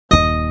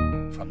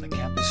From the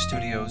campus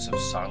studios of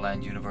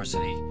Saarland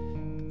University,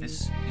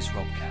 this is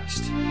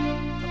RoPeCast,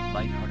 the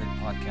lighthearted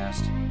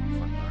podcast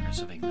for learners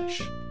of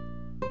English,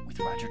 with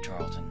Roger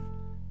Charlton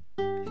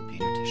and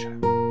Peter Tischer.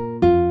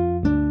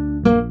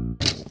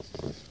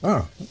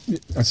 Ah,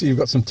 I see you've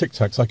got some Tic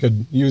Tacs. I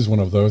could use one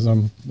of those.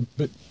 I'm a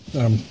bit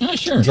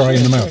sure, dry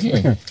in the mouth.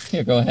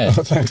 Here, go ahead.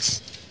 Oh,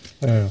 thanks.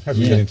 How do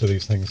we get into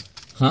these things?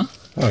 Huh?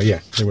 Oh, yeah,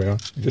 here we are.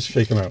 You just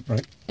shake them out,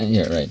 right?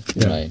 Yeah, right.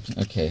 Yeah. Right.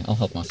 Okay, I'll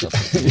help myself.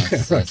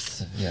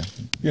 Right. Yeah.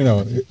 You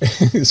know,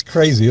 it's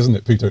crazy, isn't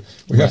it, Peter?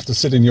 We have to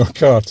sit in your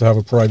car to have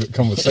a private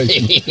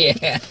conversation.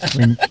 Yeah. I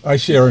mean, I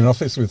share an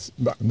office with,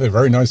 they're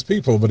very nice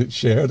people, but it's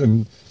shared,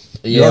 and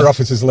Yeah. your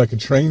office is like a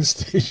train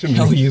station.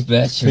 Oh, you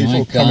betcha. People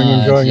My coming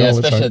and God. going yeah, all the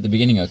especially time. at the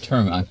beginning of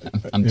term.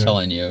 I'm Yeah.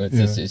 telling you,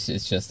 it's, Yeah.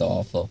 it's just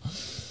awful.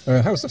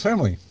 How's the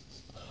family?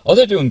 Oh,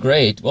 they're doing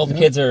great. Well, the Yeah.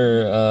 kids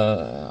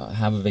are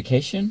have a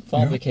vacation,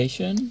 fall Yeah.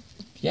 vacation.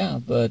 Yeah,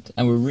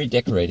 and we're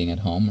redecorating at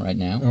home right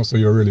now. Oh, so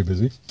you're really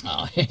busy.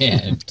 Oh,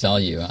 yeah, I tell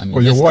you. I mean,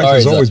 Well, your this wife car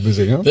is a- always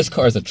busy, huh? This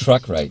car is a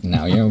truck right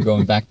now. You know,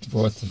 going back and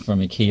forth from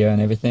IKEA and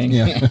everything.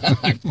 Yeah.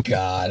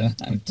 God,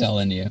 I'm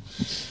telling you.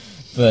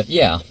 But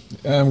yeah.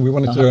 We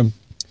wanted to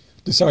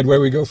decide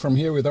where we go from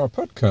here with our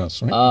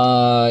podcast,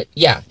 right?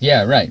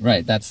 Yeah,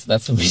 right. That's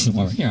the reason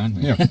why we're here, aren't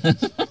we? Yeah.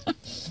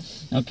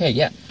 Okay,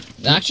 yeah.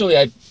 Actually,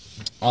 I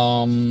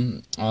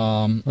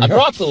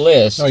brought the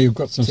list. Oh, you've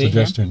got some See here?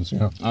 suggestions,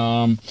 yeah.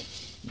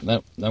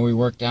 That we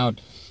worked out.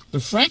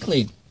 But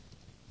frankly,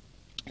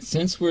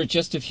 since we're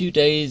just a few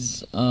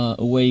days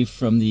away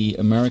from the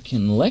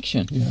American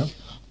election, Yeah.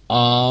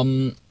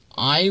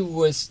 I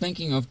was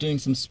thinking of doing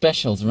some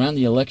specials around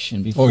the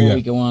election before yeah.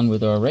 we go on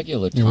with our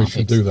regular Yeah, topics. we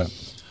should do that.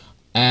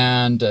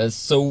 And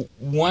so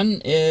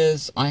one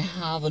is I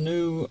have a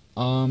new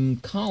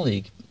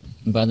colleague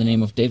by the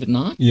name of David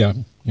Knott. Yeah,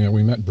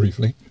 we met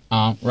briefly.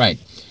 Right.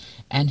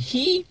 And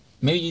he,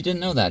 maybe you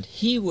didn't know that,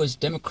 he was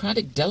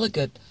Democratic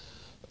delegate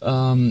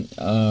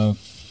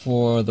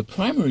for the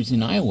primaries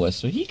in Iowa,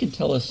 so he can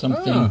tell us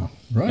something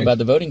right. about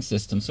the voting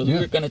system. So Yeah.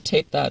 we're going to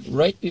tape that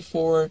right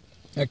before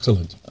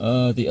Excellent.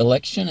 the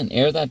election and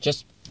air that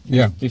just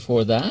Yeah,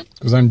 before that.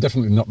 because I'm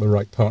definitely not the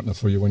right partner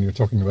for you when you're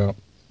talking about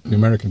the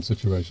American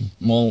situation.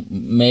 Well,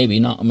 maybe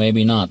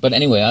not. But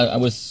anyway, I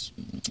was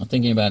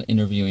thinking about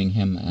interviewing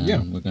him, and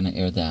Yeah. we're going to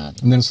air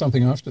that. And then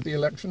something after the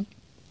election?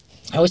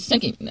 I was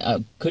thinking,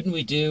 couldn't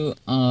we do,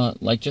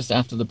 like just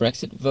after the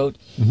Brexit vote,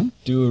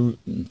 do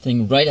a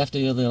thing right after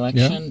the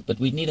election? But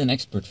we'd need an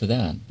expert for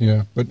that.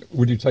 Yeah, but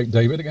would you take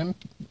David again?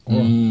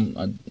 Or,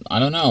 I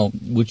don't know.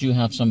 Would you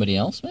have somebody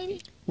else,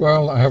 maybe?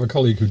 well, I have a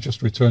colleague who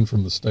just returned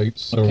from the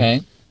States, so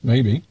Okay.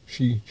 maybe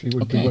she would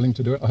be Okay. willing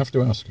to do it. I'll have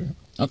to ask her.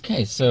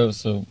 Okay, so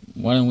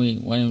why don't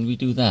we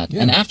do that?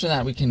 Yeah. And after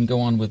that, we can go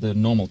on with the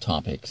normal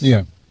topics.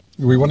 Yeah,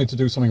 we wanted to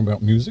do something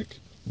about music.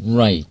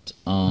 Right.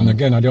 And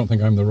again, I don't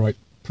think I'm the right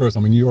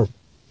person. I mean,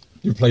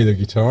 you play the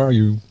guitar,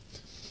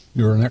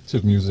 you're an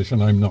active musician,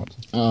 I'm not.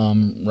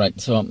 Right.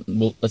 So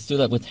well, let's do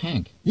that with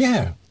Hank.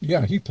 Yeah,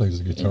 he plays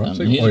the guitar.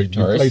 So He's you a play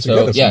guitarist. So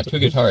together yeah, sometimes. two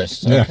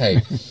guitarists. Yeah.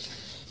 Okay.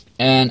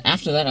 And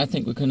after that, I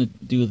think we're going to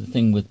do the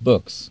thing with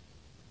books.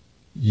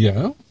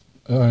 Yeah,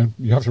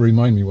 you have to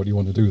remind me what you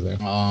want to do there.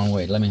 Oh,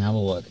 wait, let me have a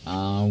look.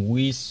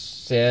 We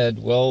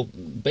said, well,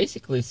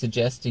 basically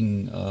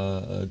suggesting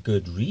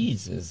good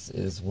reads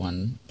is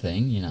one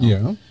thing, you know.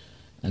 Yeah,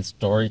 And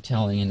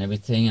storytelling and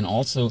everything. And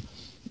also,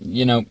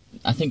 you know,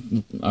 I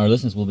think our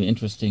listeners will be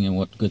interested in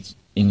what good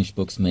English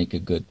books make a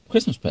good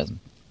Christmas present.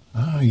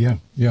 yeah.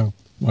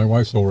 My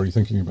wife's already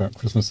thinking about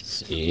Christmas.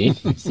 See?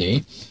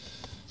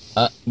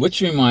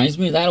 Which reminds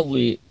me, that'll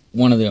be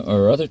one of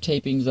our other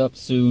tapings up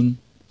soon,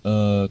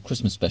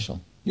 Christmas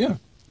special. Yeah,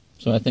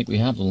 So I think we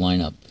have the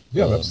lineup.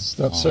 yeah.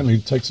 That certainly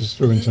takes us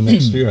through into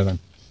next year then.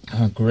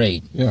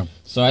 Great. Yeah.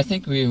 So I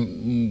think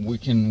we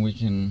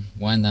can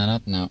wind that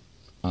up now.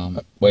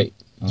 Wait.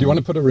 Do you want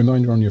to put a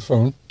reminder on your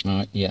phone?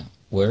 Yeah.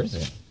 Where is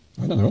it?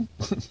 I don't know.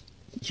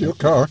 It's your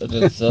car.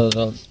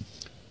 Oh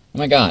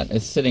my God!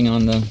 It's sitting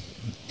on the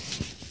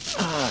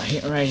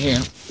right here.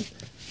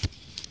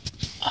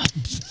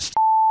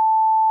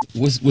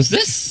 Was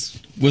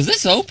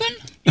this open?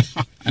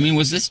 I mean,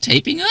 was this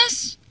taping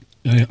us?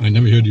 I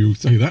never heard you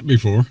say that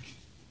before.